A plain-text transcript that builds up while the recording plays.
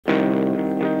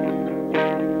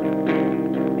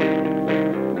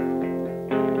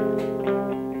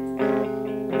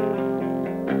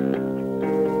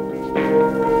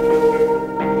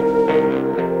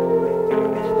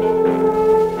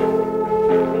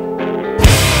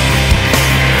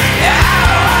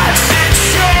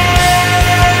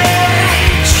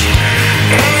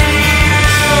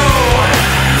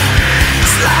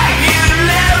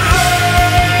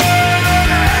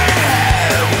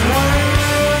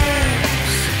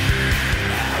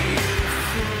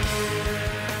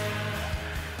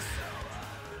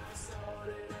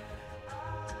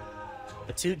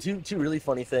two really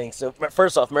funny things. So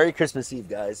first off, Merry Christmas Eve,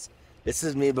 guys. This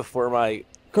is me before my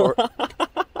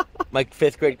my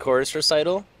 5th grade chorus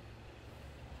recital.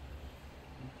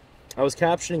 I was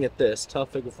captioning it this, tough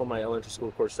figure for my elementary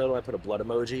school chorus recital. I put a blood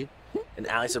emoji, and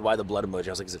Allie said, "Why the blood emoji?"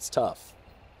 I was like, "'Cause it's tough."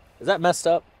 Is that messed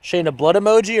up? Shane, a blood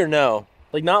emoji or no?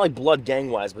 Like, not like blood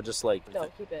gang-wise, but just like...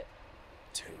 No, keep it.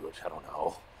 Dude, I don't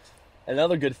know.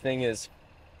 Another good thing is,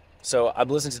 so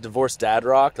I've listened to Divorced Dad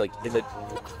Rock, like,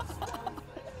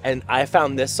 and I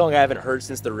found this song I haven't heard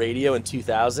since the radio in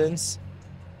 2000s.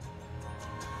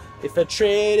 If I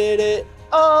traded it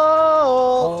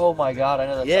all. Oh my god, I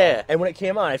know that Yeah, song. and when it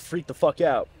came on, I freaked the fuck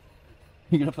out.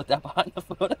 You gonna put that behind the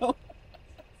photo?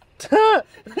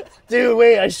 Dude,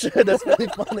 wait, I should. That's really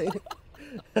funny.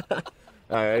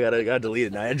 Alright, I gotta delete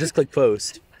it now. I just click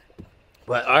post.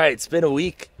 But alright, it's been a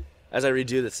week as I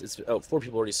redo this. 4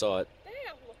 people already saw it.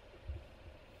 Damn.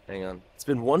 Hang on. It's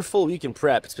been 1 full week in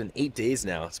prep. It's been 8 days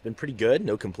now. It's been pretty good.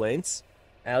 No complaints.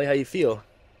 Allie, how you feel?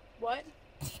 What?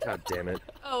 God damn it.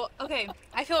 Oh, okay.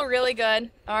 I feel really good.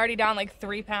 I'm already down like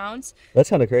 3 pounds. That's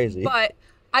kind of crazy. But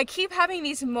I keep having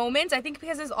these moments. I think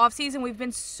because this off season we've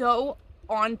been so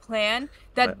on plan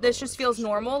that this just feels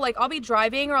normal. Like I'll be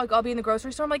driving or like I'll be in the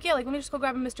grocery store. I'm like, yeah, like let me just go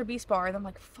grab a Mr. Beast bar. And I'm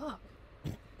like, fuck.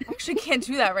 I actually can't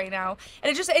do that right now.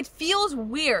 And it feels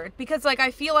weird because like I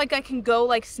feel like I can go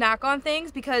like snack on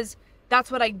things because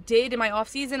that's what I did in my off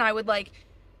season. I would like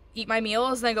eat my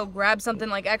meals and then go grab something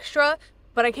like extra.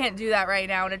 But I can't do that right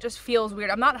now, and it just feels weird.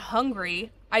 I'm not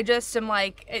hungry. I just am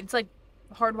like, it's like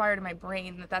hardwired in my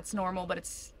brain that that's normal, but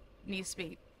it's needs to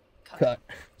be cut.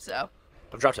 So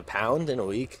I've dropped a pound in a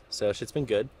week, so shit's been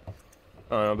good.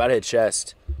 I'm about to hit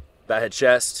chest.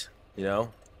 You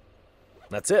know?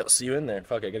 That's it. We'll see you in there.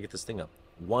 Fuck, I gotta get this thing up.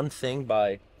 One thing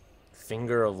by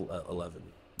finger of 11.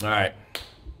 All right,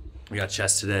 we got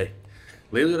chest today.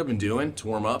 Lately what I've been doing to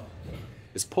warm up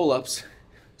is pull-ups,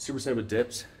 superset with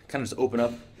dips, kind of just open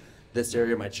up this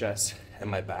area of my chest and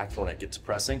my back for when I get to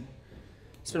pressing.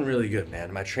 It's been really good,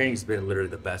 man. My training's been literally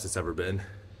the best it's ever been.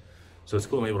 So it's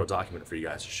cool I'm able to document it for you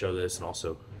guys to show this and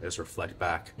also just reflect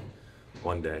back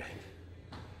one day.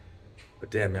 But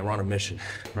damn, man, we're on a mission.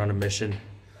 We're on a mission.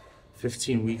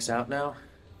 15 weeks out now.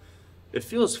 It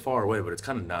feels far away, but it's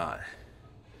kind of not.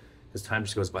 Because time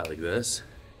just goes by like this,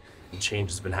 and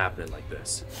change has been happening like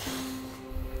this.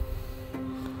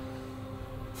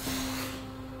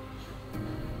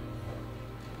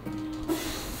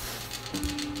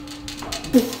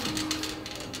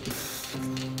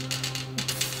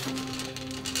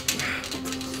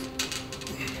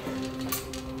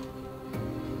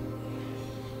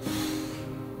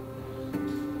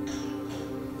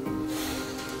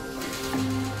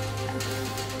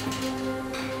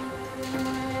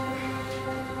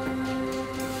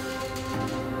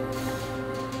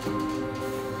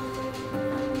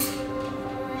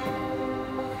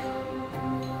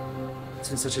 It's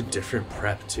been such a different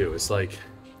prep too. It's like,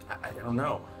 I don't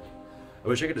know. I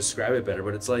wish I could describe it better,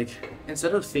 but it's like,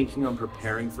 instead of thinking I'm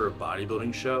preparing for a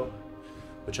bodybuilding show,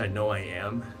 which I know I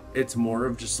am, it's more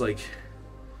of just like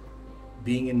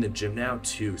being in the gym now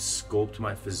to sculpt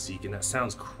my physique. And that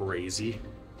sounds crazy,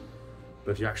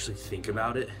 but if you actually think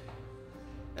about it,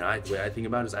 and the way I think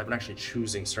about it is I've been actually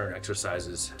choosing certain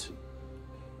exercises to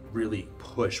really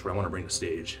push what I want to bring to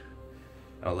stage.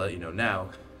 And I'll let you know now,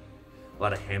 a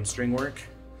lot of hamstring work,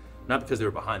 not because they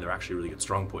were behind, they're actually a really good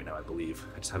strong point now, I believe.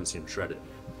 I just haven't seen them shredded.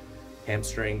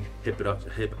 Hamstring, hip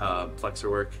flexor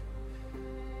work,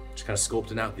 just kind of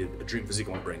sculpting out the dream physique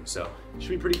I want to bring. So it should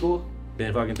be pretty cool.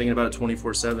 Been fucking thinking about it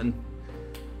 24/7,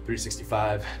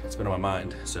 365. It's been on my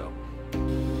mind, so.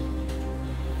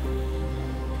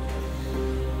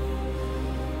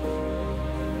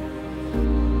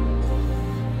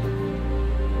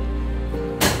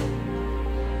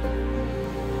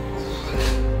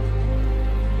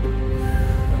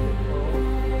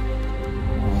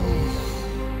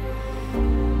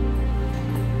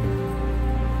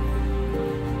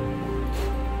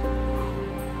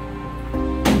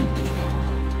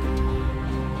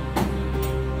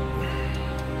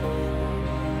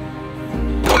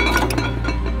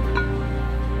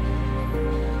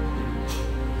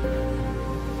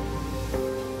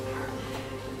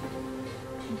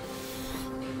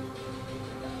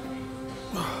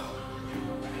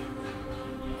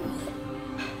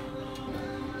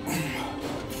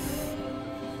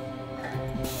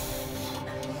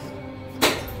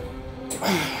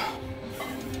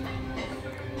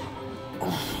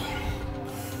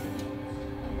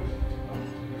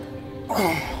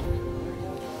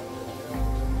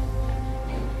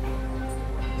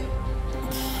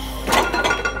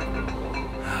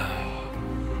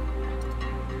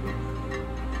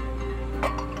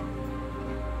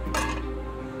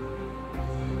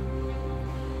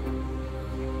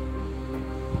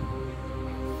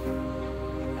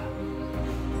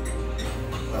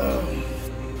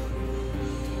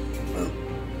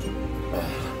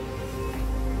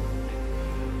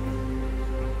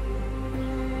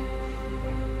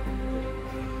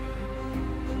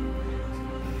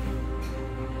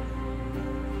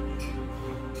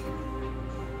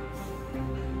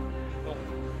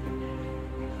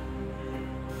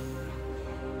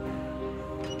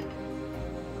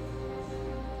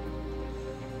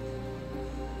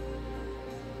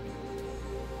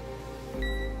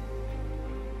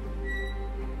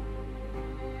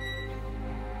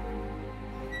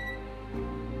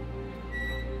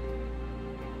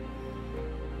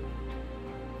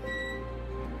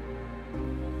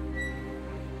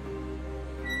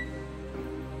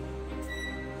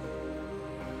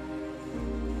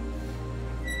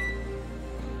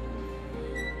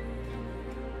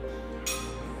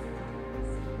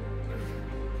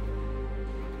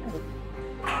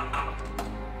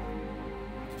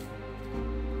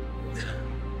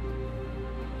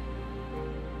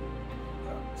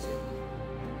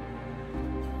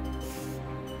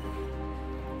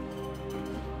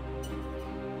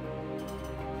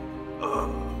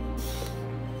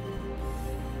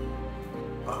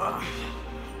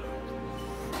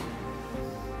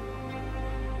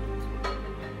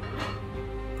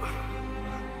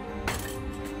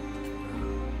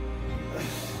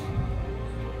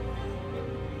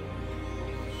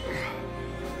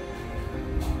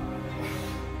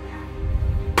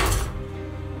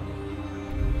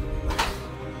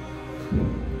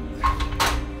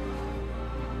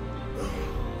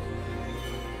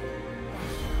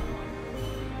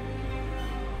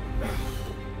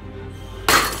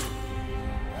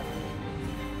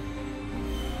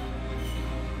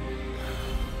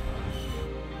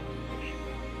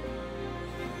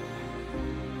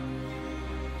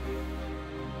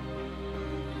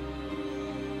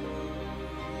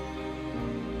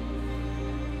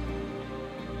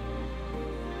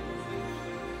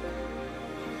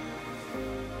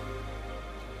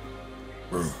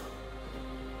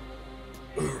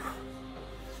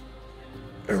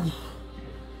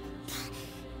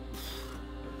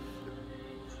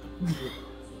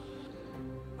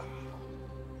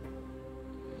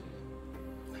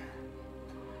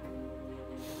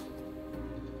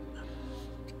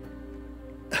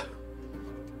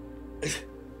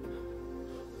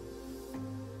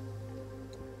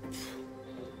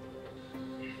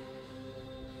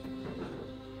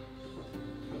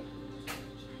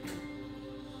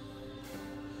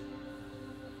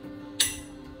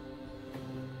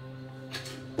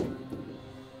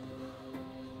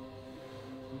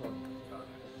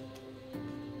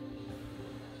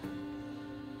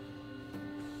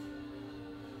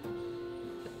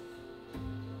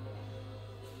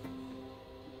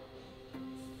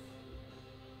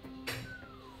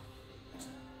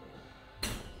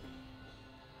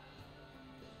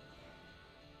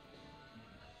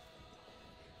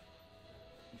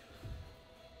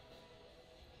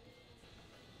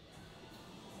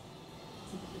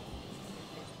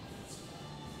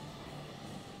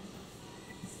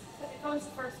 was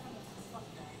the first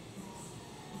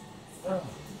one.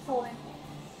 Holding.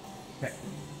 Okay.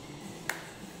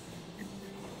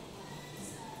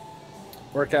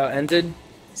 Workout ended.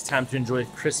 It's time to enjoy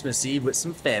Christmas Eve with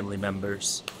some family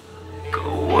members. Go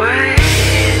away.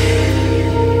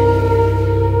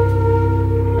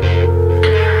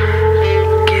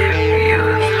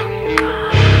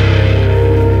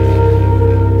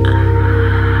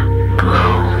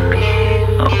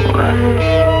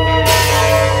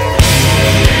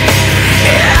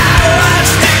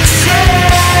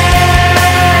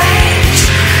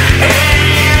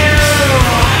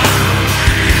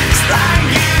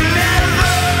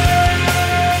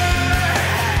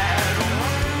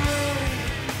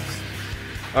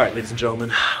 All right, ladies and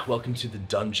gentlemen, welcome to the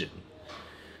dungeon.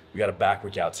 We got a back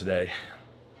workout today,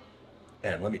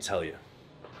 and let me tell you,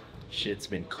 shit's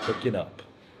been cooking up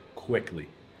quickly.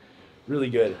 Really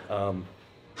good. I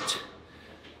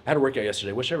had a workout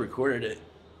yesterday. Wish I recorded it,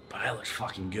 but I looked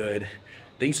fucking good.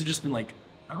 Things have just been like,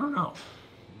 I don't know,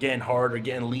 getting harder,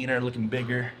 getting leaner, looking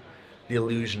bigger. The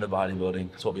illusion of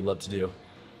bodybuilding. That's what we love to do.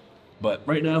 But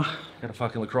right now, I got a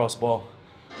fucking lacrosse ball.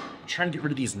 I'm trying to get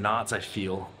rid of these knots I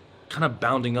feel kind of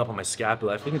bounding up on my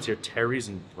scapula. I think it's your teres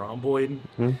and rhomboid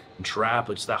and trap.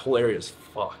 Like, just that whole area is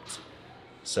fucked.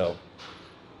 So,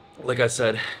 like I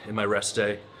said in my rest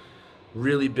day,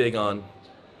 really big on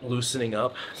loosening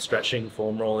up, stretching,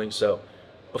 foam rolling. So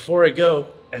before I go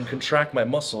and contract my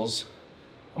muscles,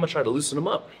 I'm gonna try to loosen them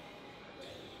up.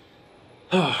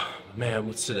 Oh man,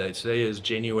 what's today? Today is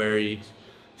January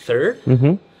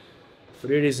 3rd.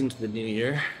 3 days into the new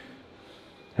year.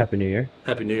 Happy New Year.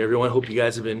 Happy New Year, everyone. Hope you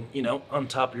guys have been, on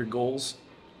top of your goals,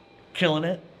 killing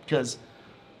it, because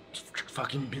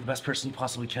fucking be the best person you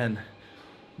possibly can.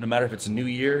 No matter if it's a new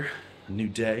year, a new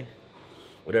day,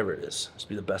 whatever it is, just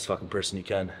be the best fucking person you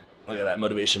can. Look at that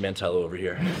motivation Mantello over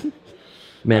here.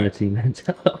 Manatee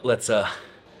Mantello. Let's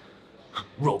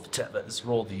roll the tebbas,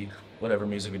 roll the whatever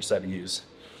music we decide to use,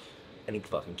 and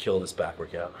fucking kill this back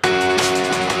workout.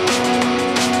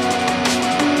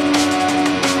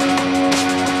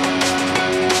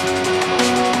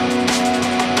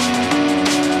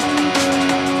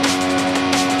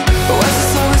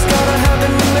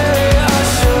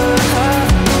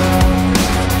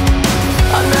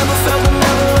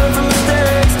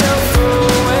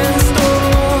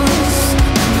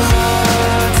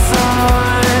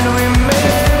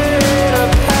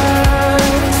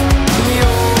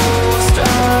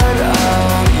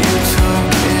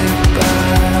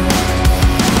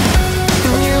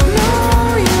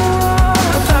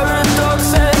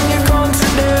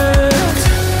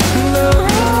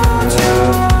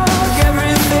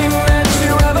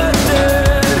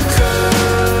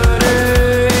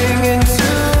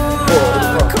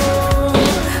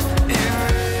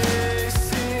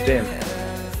 Damn.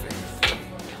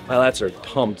 My lats are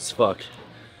pumped as fuck.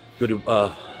 Go do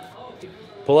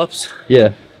pull-ups,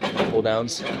 Yeah, pull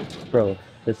downs. bro,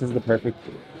 this is the perfect.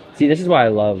 See, this is why I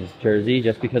love Jersey,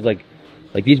 just because like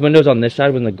these windows on this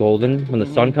side when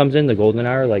the sun comes in, the golden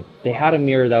hour, like they had a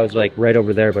mirror that was like right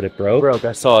over there, but it broke. Broke,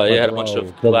 I saw it. But It had a bro, bunch of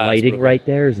the glass lighting broken. right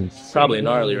there is insane. Probably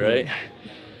gnarly, right?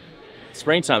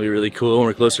 Springtime would be really cool when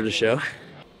we're closer to show.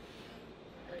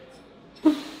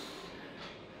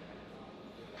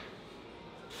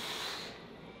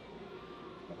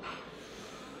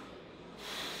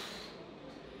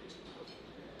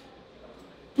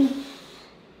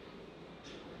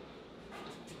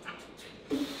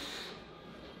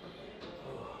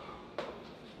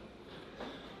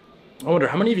 I wonder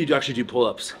how many of you do actually do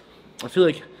pull-ups? I feel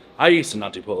like I used to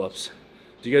not do pull-ups.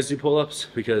 Do you guys do pull-ups?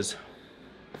 Because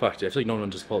fuck, dude, I feel like no one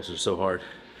does pull-ups. They're so hard.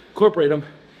 Incorporate them.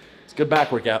 It's a good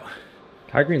back workout.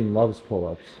 Kai Green loves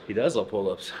pull-ups. He does love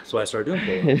pull-ups. That's why I started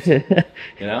doing pull-ups.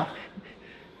 You know?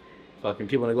 Fucking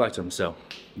people neglect them, so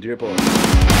do your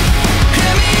pull-ups.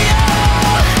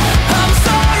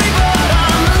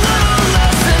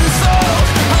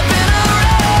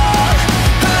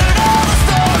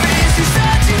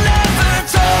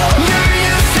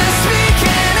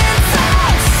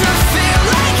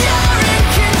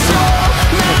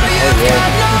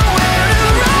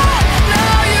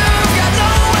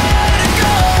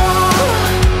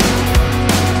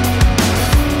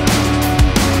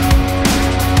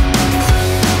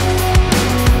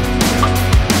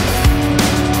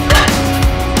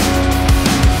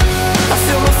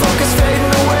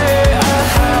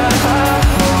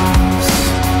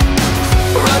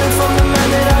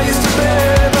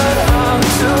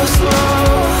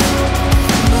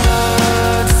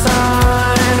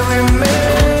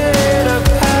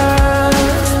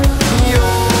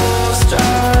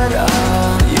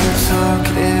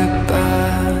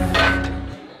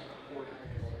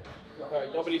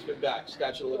 Nobody's been back.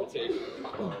 Statute of limitations.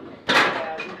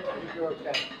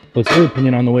 What's your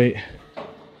opinion on the weight?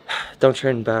 Don't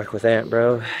train back with Ant,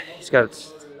 bro. He's got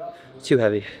it's too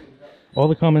heavy. All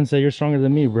the comments say you're stronger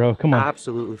than me, bro. Come on.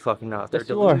 Absolutely fucking not. They're Yes,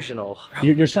 you are. delusional.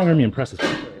 You're stronger than me in presses.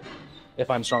 If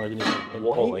I'm stronger than you in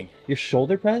pulling. Your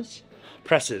shoulder press?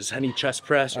 Presses. Any chest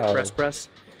press or Oh. press?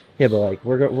 Yeah, but like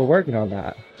we're working on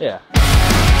that. Yeah.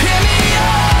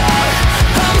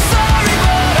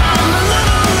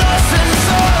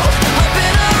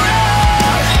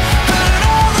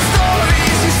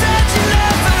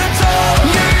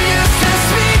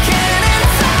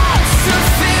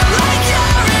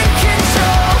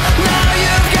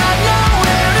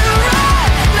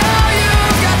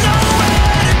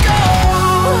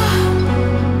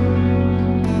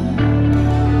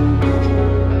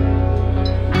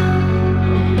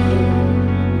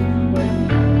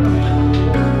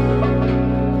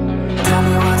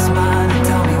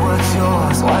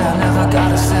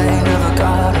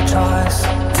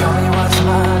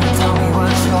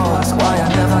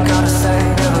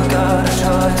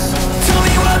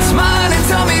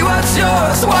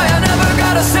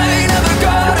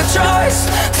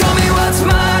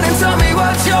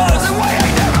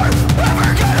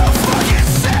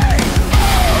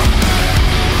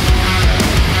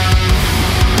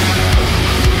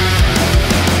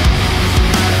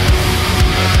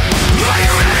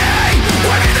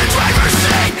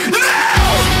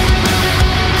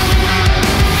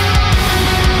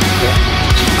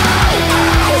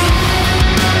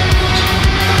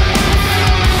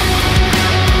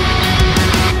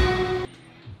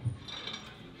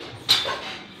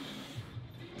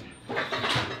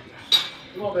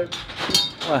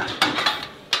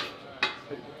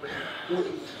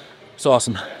 It's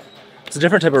awesome. It's a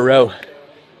different type of row.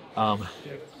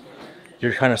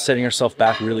 You're kind of setting yourself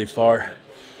back really far,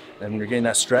 and when you're getting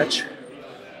that stretch,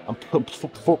 I'm putting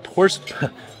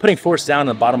force down on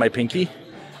the bottom of my pinky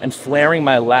and flaring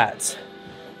my lats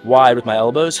wide with my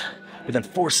elbows, but then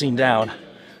forcing down.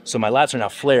 So my lats are now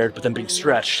flared, but then being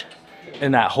stretched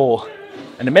in that hole.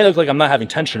 And it may look like I'm not having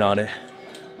tension on it,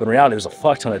 but in reality, there's a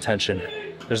fuck ton of tension.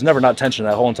 There's never not tension in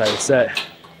that whole entire set.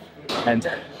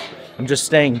 And I'm just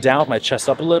staying down with my chest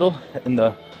up a little in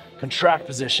the contract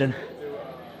position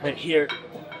right here.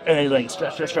 And then like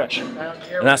stretch. And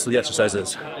that's what the exercise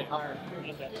is.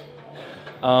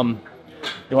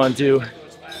 You want to do,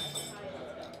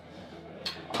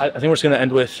 I think we're just going to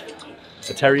end with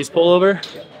the Terry's pullover,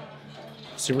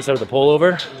 superset with the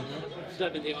pullover,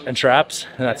 and traps,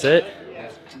 and that's it.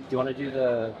 Do you want to do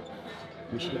the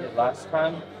machine did last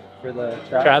time for the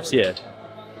traps? Traps, yeah.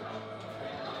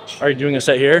 Are you doing a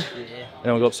set here? Yeah. And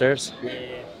then we'll go upstairs? Yeah.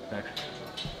 Okay.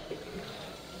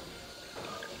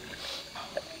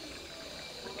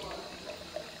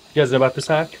 You guys know about this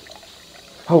hack?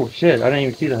 Oh shit! I didn't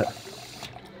even see that. Look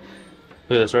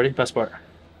at this. Ready? Best part.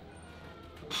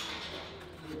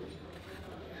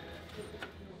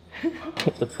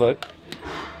 What the fuck?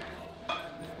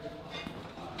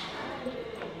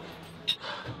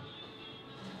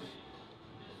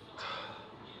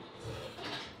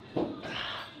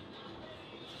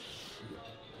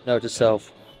 Note to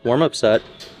self: warm up set,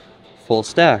 full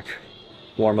stack.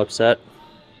 Warm up set,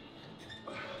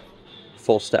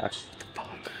 full stack.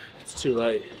 It's too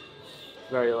light.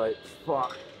 Very light.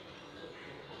 Fuck.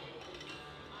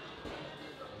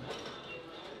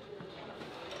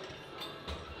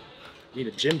 Need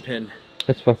a gym pin.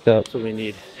 That's fucked up. That's what we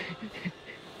need.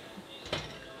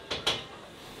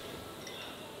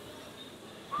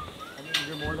 I mean,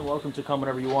 you're more than welcome to come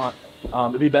whenever you want.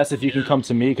 It'd be best if you can come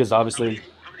to me because obviously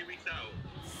How many weeks out?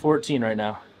 14 right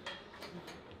now.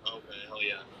 Okay, hell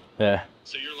yeah. Yeah.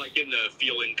 So you're like getting the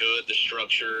feeling good, the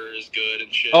structure is good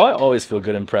and shit. Oh, I always feel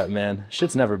good in prep, man.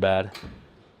 Shit's never bad.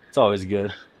 It's always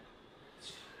good.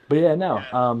 But yeah,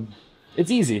 no.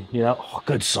 It's easy, you know. Oh,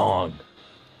 good song.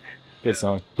 Good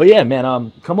song. But yeah,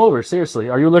 man, come over, seriously.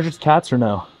 Are you allergic to cats or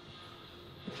no?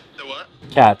 The what?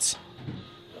 Cats.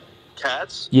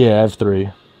 Cats? Yeah, I have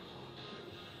 3.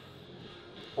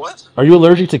 What? Are you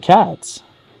allergic to cats?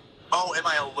 Oh, am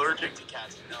I allergic to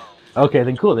cats? No. Okay,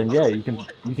 then cool. Then yeah, you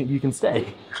can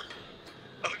stay.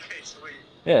 Okay, sweet.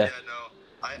 Yeah. No.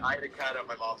 I had a cat at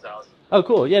my mom's house. Oh,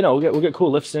 cool. Yeah, no, we'll get cool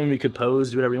lifts in. We could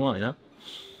pose, do whatever you want, you know.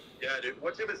 Yeah, dude.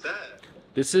 What gym is that?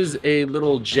 This is a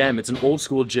little gym. It's an old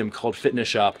school gym called Fitness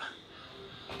Shop.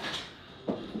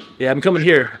 Yeah, I'm coming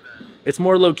here. It's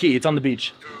more low key. It's on the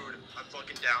beach. Dude, I'm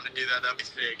fucking down to do that. That'd be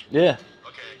sick. Yeah.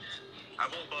 Okay. I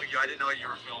won't bug you. I didn't know you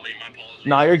were filming. My apologies.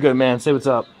 Nah, you're good, man. Say what's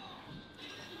up.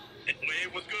 Wait,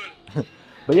 what's good?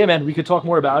 But yeah, man, we could talk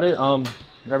more about it.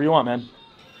 Whatever you want, man.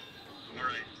 All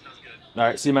right. Sounds good. All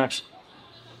right, see you, Max.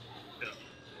 Yeah.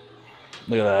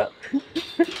 Look at that.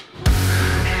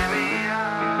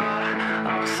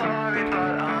 I'm sorry,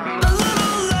 but I'm A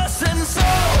little less than so.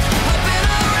 I've been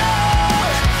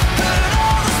around, heard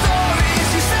all the stories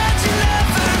you said you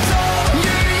never told.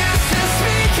 You're used to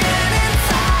speaking in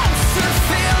tongues to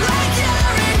feel like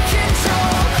you're in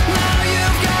control. Now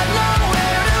you've got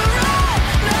nowhere to run.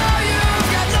 Now you've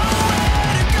got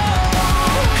nowhere to go.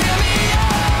 Hear me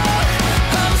out.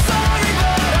 I'm sorry,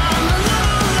 but I'm a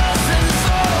little less than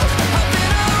so. I've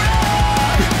been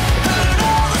around, heard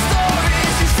all the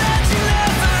stories you said you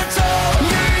never told.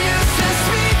 You're used to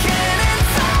speaking in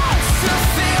tongues to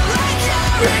feel like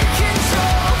you're in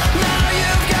control. Now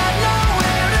you've got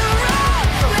nowhere to run.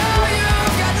 Now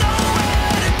you've got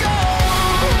nowhere to go.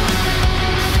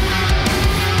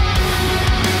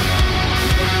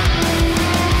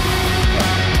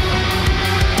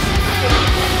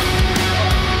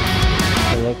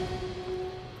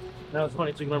 Now it's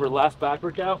funny. So you remember the last back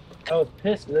workout? I was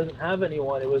pissed. It doesn't have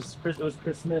anyone. It was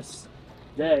Christmas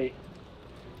Day,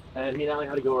 and me and Allie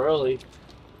had to go early.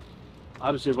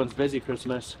 Obviously, everyone's busy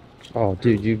Christmas. Oh,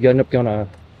 dude, you end up gonna.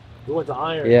 We went to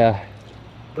Iron. Yeah.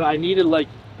 But I needed like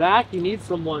back. You need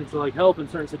someone to like help in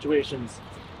certain situations.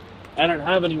 I didn't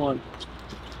have anyone.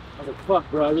 I was like, fuck,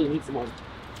 bro. I really need someone.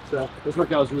 So this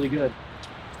workout was really good.